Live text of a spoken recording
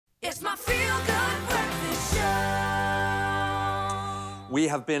It's my feel-good breakfast show. We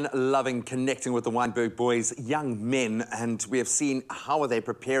have been loving connecting with the Wynberg boys, young men, and we have seen how are they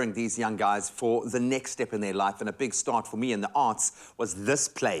preparing these young guys for the next step in their life. And a big start for me in the arts was this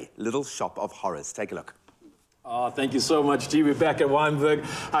play, Little Shop of Horrors. Take a look. Oh, thank you so much, G. We're back at Wynberg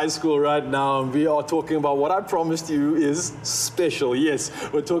High School right now, and we are talking about what I promised you is special. Yes,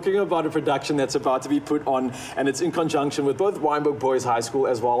 we're talking about a production that's about to be put on, and it's in conjunction with both Wynberg Boys High School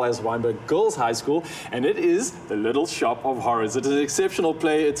as well as Wynberg Girls High School, and it is The Little Shop of Horrors. It is an exceptional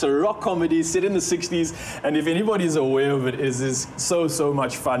play. It's a rock comedy set in the 60s, and if anybody's aware of it, it is so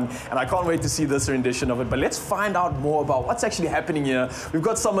much fun, and I can't wait to see this rendition of it. But let's find out more about what's actually happening here. We've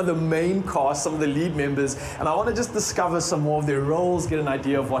got some of the main cast, some of the lead members, and I want to just discover some more of their roles, get an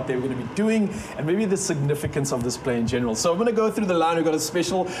idea of what they're going to be doing, and maybe the significance of this play in general. So I'm going to go through the line. We've got a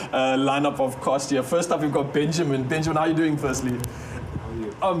special lineup of cast here. First up, we've got Benjamin. Benjamin, how are you doing firstly? How are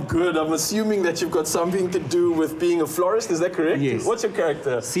you? I'm good. I'm assuming that you've got something to do with being a florist. Is that correct? Yes. What's your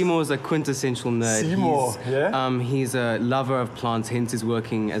character? Seymour's a quintessential nerd. Seymour, yeah? He's a lover of plants, hence he's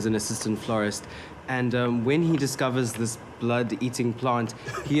working as an assistant florist. And when he discovers this blood-eating plant,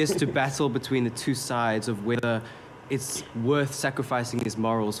 he has to battle between the two sides of whether it's worth sacrificing his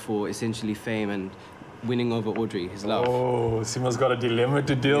morals for essentially fame and winning over Audrey, his love. Oh, Simo's got a dilemma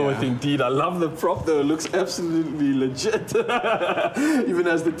to deal with indeed. I love the prop though, it looks absolutely legit. Even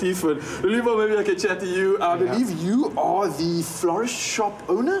as the teeth would. Olivo, maybe I can chat to you. I believe you are the florist shop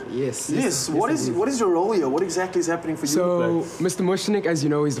owner? Yes. Yes. What is your role here? What exactly is happening for you? So, Mr. Mushnik, as you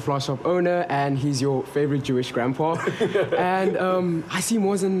know, he's the florist shop owner and he's your favorite Jewish grandpa. And I see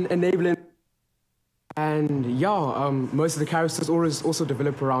him as an enabling. And yeah, most of the characters also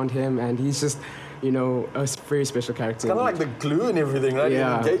develop around him, and he's just, you know, a very special character. Kind of like the glue and everything, right?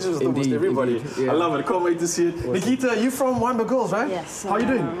 Yeah, he engages with almost everybody. Yeah. I love it. I can't wait to see it. Awesome. Nikita, you're from Wynberg Girls, right? Yes. How are you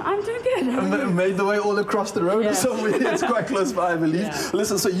doing? I'm doing good. Made the way all across the road or somewhere. It's quite close by, I believe. Yeah.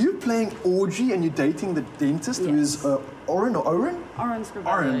 Listen, so you're playing Audrey and you're dating the dentist who is Oren or Oren? Oren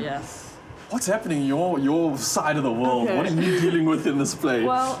Scribner, yes. What's happening in your side of the world? Okay. What are you dealing with in this play?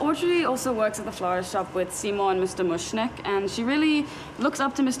 Well, Audrey also works at the florist shop with Seymour and Mr. Mushnik, and she really looks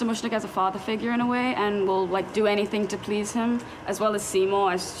up to Mr. Mushnik as a father figure in a way, and will like do anything to please him, as well as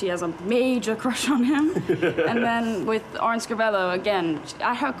Seymour, as she has a major crush on him. And then with Oren Scrivello, again,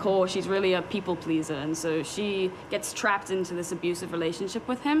 at her core, she's really a people pleaser, and so she gets trapped into this abusive relationship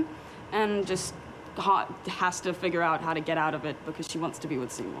with him, and just has to figure out how to get out of it because she wants to be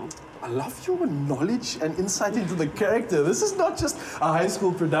with Seymour. I love your knowledge and insight into the character. This is not just a high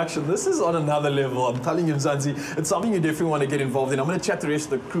school production. This is on another level. I'm telling you, Mzansi, it's something you definitely want to get involved in. I'm going to chat to the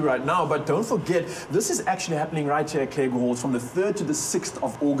rest of the crew right now, but don't forget, this is actually happening right here at Kegel Hall from the 3rd to the 6th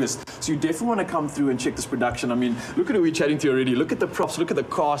of August. So you definitely want to come through and check this production. I mean, look at who we're chatting to already. Look at the props, look at the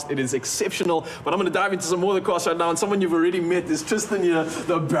cast. It is exceptional. But I'm going to dive into some more of the cast right now. And someone you've already met is Tristan here,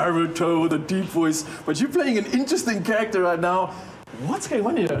 the baritone, the deep voice. But you're playing an interesting character right now. What's going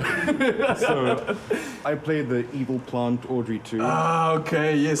on here? So, I played the evil plant, Audrey 2. Ah,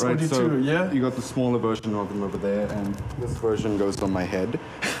 okay, yes, right, Audrey 2, yeah? You got the smaller version of him over there, and this version goes on my head.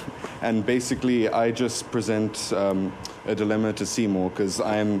 And basically, I just present a dilemma to Seymour, because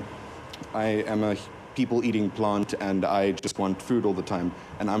I am a people-eating plant, and I just want food all the time.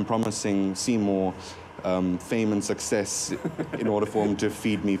 And I'm promising Seymour fame and success in order for him to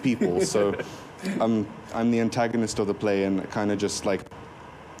feed me people. So I'm the antagonist of the play, and kind of just like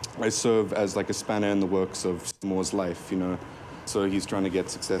I serve as like a spanner in the works of Seymour's life, you know. So he's trying to get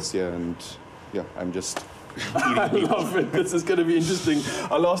success here, and yeah, I'm just I love it. This is going to be interesting.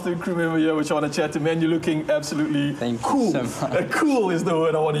 Our last new crew member here, which I want to chat to, man, you're looking absolutely cool. Cool is the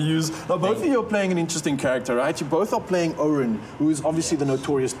word I want to use. Now, both of you are playing an interesting character, right? You both are playing Oren, who is obviously the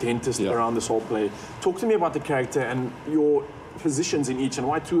notorious dentist around this whole play. Talk to me about the character and your positions in each, and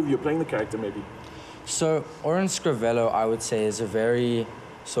why two of you are playing the character, maybe. So, Oren Scrivello, I would say, is a very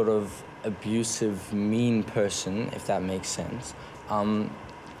sort of abusive, mean person, if that makes sense.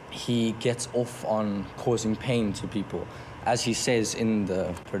 He gets off on causing pain to people, as he says in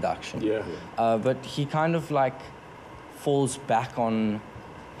the production. But he kind of like falls back on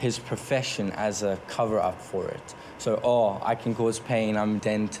his profession as a cover-up for it. So, oh, I can cause pain, I'm a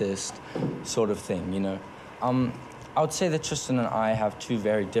dentist, sort of thing, you know. I would say that Tristan and I have two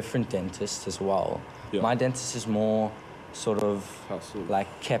very different dentists as well. My dentist is more sort of like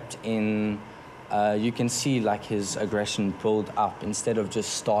kept in. You can see like his aggression build up instead of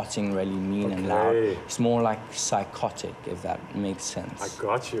just starting really mean and loud. It's more like psychotic, if that makes sense. I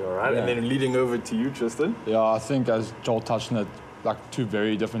got you, all right. And then leading over to you, Tristan. Yeah, I think as Joel touched on it, like two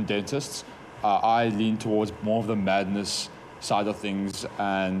very different dentists. I lean towards more of the madness side of things,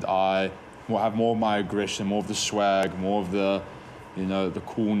 and I have more of my aggression, more of the swag, more of the, the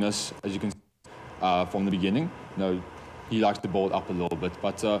coolness, as you can see from the beginning. He likes to build up a little bit,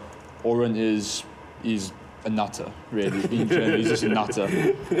 but Oren is a nutter, really. In general, he's just a nutter,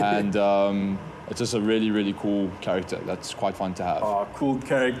 and it's just a really, really cool character that's quite fun to have. Oh, cool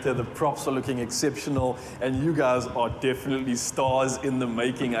character. The props are looking exceptional, and you guys are definitely stars in the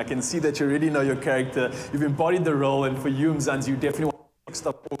making. I can see that you already know your character. You've embodied the role, and for you, Mzansi, you definitely want next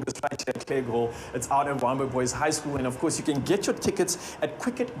of August right here at Clegg Hall. It's out at Wynberg Boys High School, and of course you can get your tickets at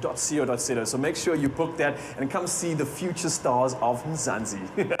quicket.co.za. So make sure you book that and come see the future stars of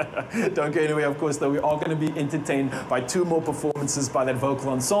Mzansi. Don't go anywhere, of course, though. We are going to be entertained by 2 more performances by that vocal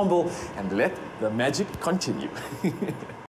ensemble, and let the magic continue.